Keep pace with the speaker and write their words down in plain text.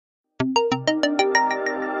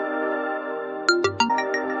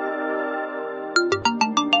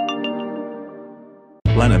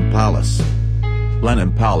Blenheim Palace.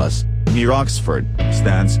 Blenheim Palace, near Oxford,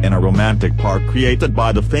 stands in a romantic park created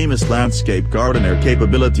by the famous landscape gardener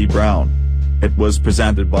Capability Brown. It was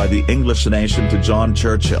presented by the English nation to John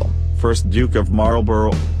Churchill, 1st Duke of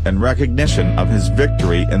Marlborough, in recognition of his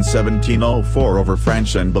victory in 1704 over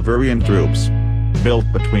French and Bavarian troops. Built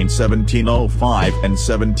between 1705 and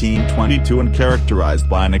 1722 and characterized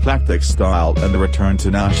by an eclectic style and the return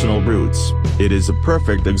to national roots, it is a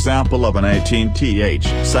perfect example of an 18th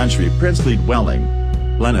century princely dwelling.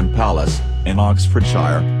 Blenheim Palace, in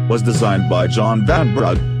Oxfordshire, was designed by John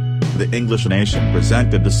Vanbrugh. The English nation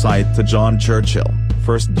presented the site to John Churchill,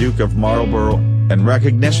 1st Duke of Marlborough, in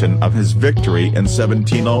recognition of his victory in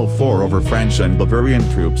 1704 over French and Bavarian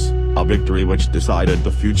troops, a victory which decided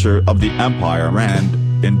the future of the empire and,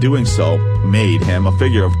 in doing so, made him a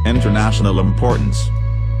figure of international importance.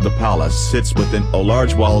 The palace sits within a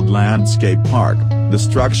large walled landscape park, the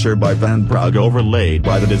structure by Vanbrugh overlaid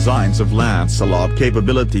by the designs of Lancelot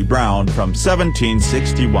Capability Brown from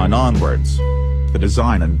 1761 onwards. The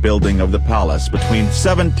design and building of the palace between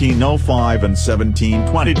 1705 and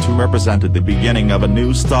 1722 represented the beginning of a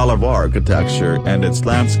new style of architecture, and its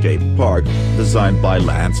landscape park, designed by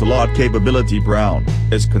Lancelot Capability Brown,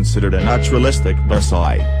 is considered a naturalistic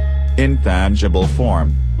Versailles. In tangible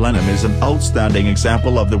form, Blenheim is an outstanding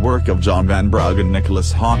example of the work of John Vanbrugh and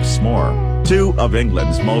Nicholas Hawksmoor, two of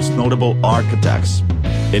England's most notable architects.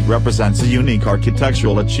 It represents a unique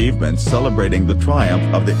architectural achievement celebrating the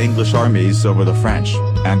triumph of the English armies over the French,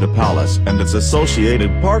 and the palace and its associated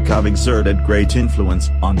park have exerted great influence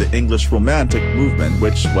on the English Romantic movement,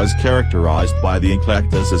 which was characterized by the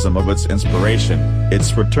eclecticism of its inspiration,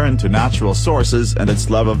 its return to natural sources and its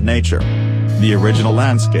love of nature. The original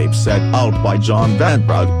landscape set out by John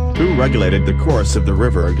Vanbrugh, who regulated the course of the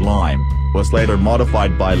River Glyme, was later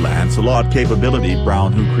modified by Lancelot Capability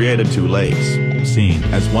Brown, who created two lakes, seen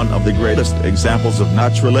as one of the greatest examples of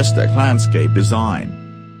naturalistic landscape design.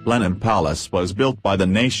 Blenheim Palace was built by the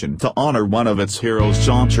nation to honor one of its heroes,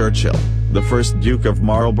 John Churchill, the 1st Duke of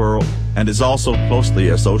Marlborough, and is also closely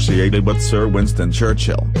associated with Sir Winston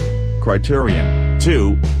Churchill. Criterion: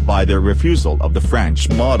 2. By their refusal of the French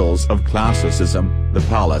models of classicism, the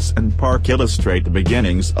palace and park illustrate the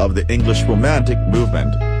beginnings of the English Romantic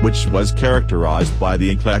movement, which was characterized by the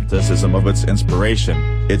eclecticism of its inspiration,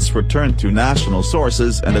 its return to national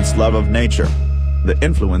sources and its love of nature. The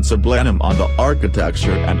influence of Blenheim on the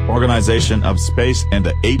architecture and organization of space in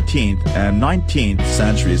the 18th and 19th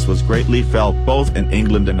centuries was greatly felt both in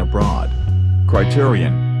England and abroad.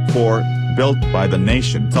 Criterion: 4. Built by the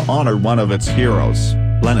nation to honor one of its heroes,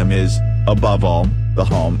 Blenheim is, above all, the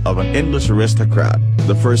home of an English aristocrat,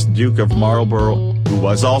 the 1st Duke of Marlborough, who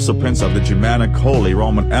was also Prince of the Germanic Holy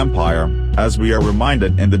Roman Empire, as we are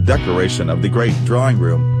reminded in the decoration of the Great Drawing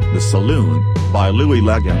Room, the Saloon, by Louis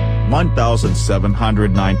Legan,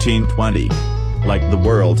 1719-20. Like the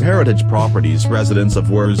World Heritage Properties residence of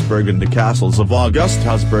Wurzburg and the castles of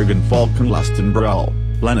Augustusburg and Falkenlust and Brühl,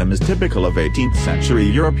 Blenheim is typical of 18th-century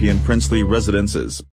European princely residences.